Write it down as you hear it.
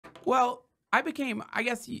Well, I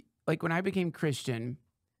guess, like when I became Christian,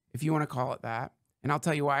 if you want to call it that, and I'll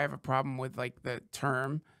tell you why I have a problem with like the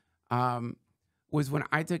term, um, was when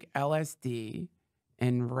I took LSD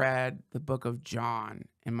and read the book of John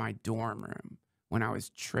in my dorm room when I was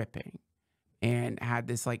tripping and had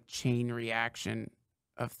this like chain reaction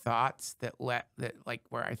of thoughts that like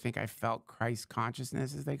where I think I felt Christ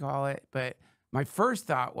consciousness as they call it. But my first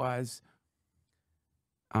thought was,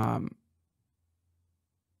 um,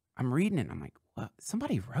 I'm reading it. And I'm like, what?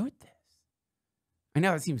 Somebody wrote this. I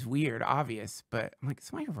know it seems weird, obvious, but I'm like,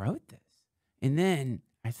 somebody wrote this. And then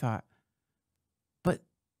I thought, but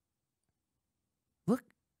look,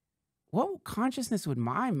 what consciousness would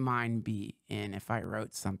my mind be in if I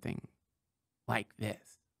wrote something like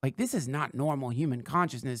this? Like, this is not normal human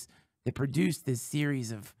consciousness that produced this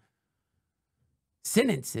series of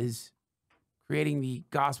sentences creating the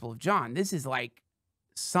Gospel of John. This is like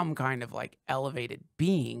some kind of like elevated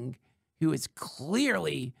being who has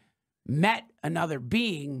clearly met another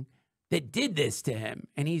being that did this to him.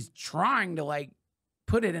 And he's trying to like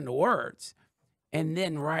put it into words. And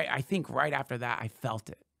then I think right after that, I felt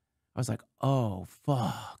it. I was like, oh,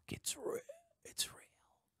 fuck, it's real. It's real.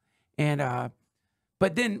 And,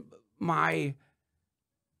 but then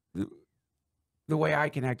the way I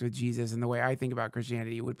connect with Jesus and the way I think about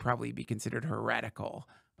Christianity would probably be considered heretical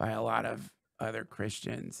by a lot of other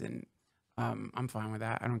Christians. And I'm fine with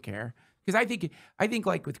that. I don't care. Because I think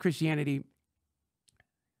like with Christianity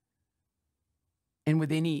and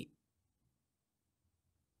with any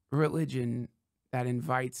religion that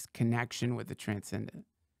invites connection with the transcendent,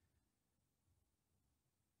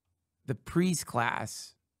 the priest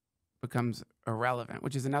class becomes irrelevant,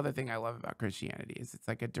 which is another thing I love about Christianity is it's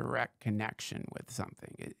like a direct connection with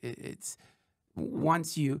something. It's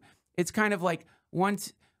it's kind of like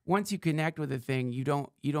once you connect with a thing, you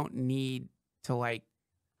don't need to like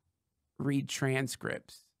read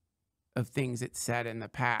transcripts of things it said in the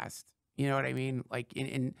past. You know what I mean? Like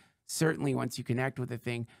in certainly once you connect with a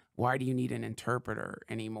thing, why do you need an interpreter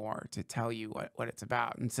anymore to tell you what it's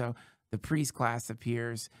about? And so the priest class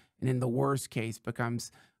appears, and in the worst case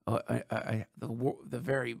becomes the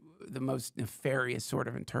most nefarious sort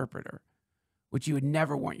of interpreter, which you would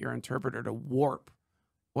never want your interpreter to warp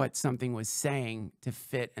what something was saying to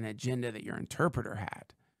fit an agenda that your interpreter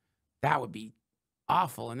had. That would be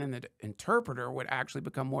awful. And then the interpreter would actually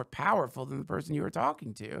become more powerful than the person you were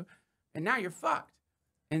talking to. And now you're fucked.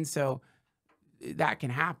 And so that can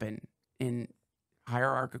happen in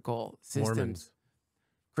hierarchical systems. Mormons.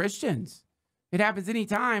 Christians. It happens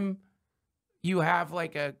anytime you have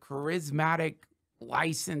like a charismatic,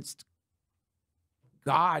 licensed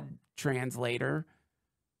God translator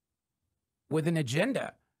with an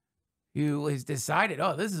agenda who has decided,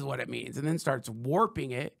 oh, this is what it means, and then starts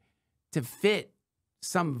warping it to fit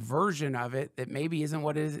some version of it that maybe isn't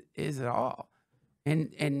what it is at all.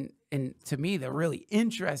 And to me, the really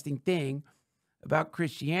interesting thing about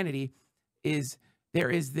Christianity is there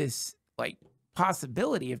is this like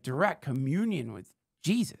possibility of direct communion with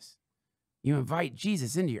Jesus. You invite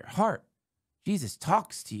Jesus into your heart. Jesus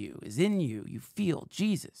talks to you, is in you. You feel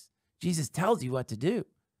Jesus. Jesus tells you what to do.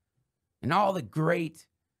 And all the great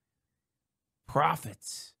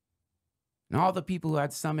prophets and all the people who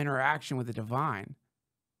had some interaction with the divine,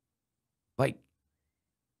 like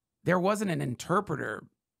there wasn't an interpreter,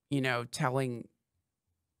 telling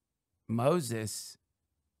Moses,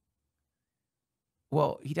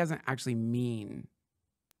 well, he doesn't actually mean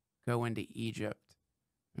go into Egypt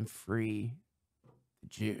and free the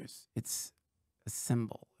Jews. It's a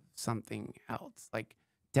symbol of something else. Like,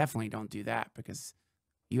 definitely don't do that because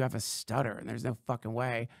you have a stutter and there's no fucking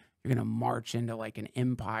way you're going to march into like an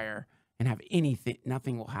empire and have anything,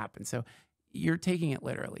 nothing will happen. So you're taking it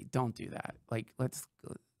literally. Don't do that. Like, let's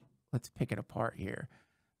pick it apart here.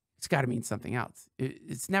 It's got to mean something else.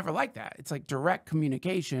 It's never like that. It's like direct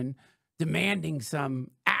communication demanding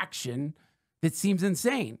some action that seems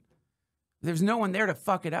insane. There's no one there to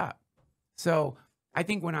fuck it up. So I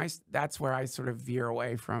think that's where I sort of veer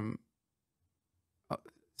away from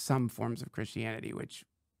some forms of Christianity, which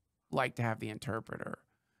like to have the interpreter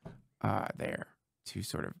there to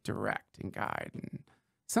sort of direct and guide. And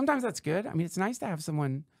sometimes that's good. I mean, it's nice to have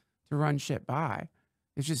someone to run shit by.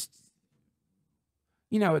 It's just,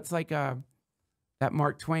 it's like that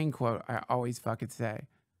Mark Twain quote I always fucking say.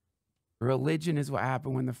 Religion is what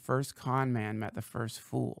happened when the first con man met the first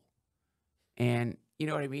fool. And you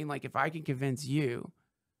know what I mean? Like if I can convince you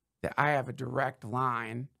that I have a direct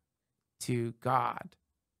line to God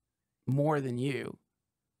more than you,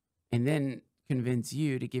 and then convince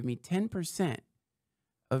you to give me 10%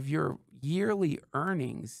 of your yearly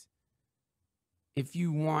earnings if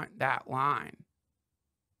you want that line,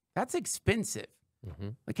 that's expensive. Mm-hmm.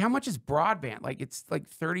 Like, how much is broadband? Like, it's like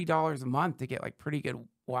 $30 a month to get like pretty good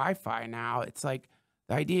Wi-Fi now. It's like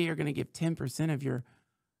the idea you're going to give 10% of your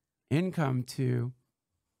income to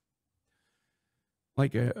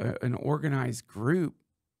like an organized group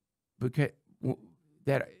because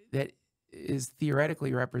that is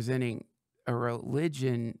theoretically representing a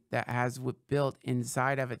religion that has built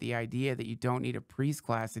inside of it the idea that you don't need a priest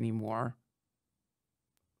class anymore.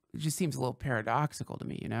 It just seems a little paradoxical to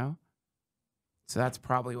me, you know? So that's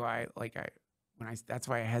probably why, that's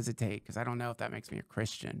why I hesitate, because I don't know if that makes me a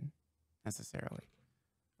Christian necessarily,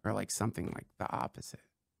 or like something like the opposite.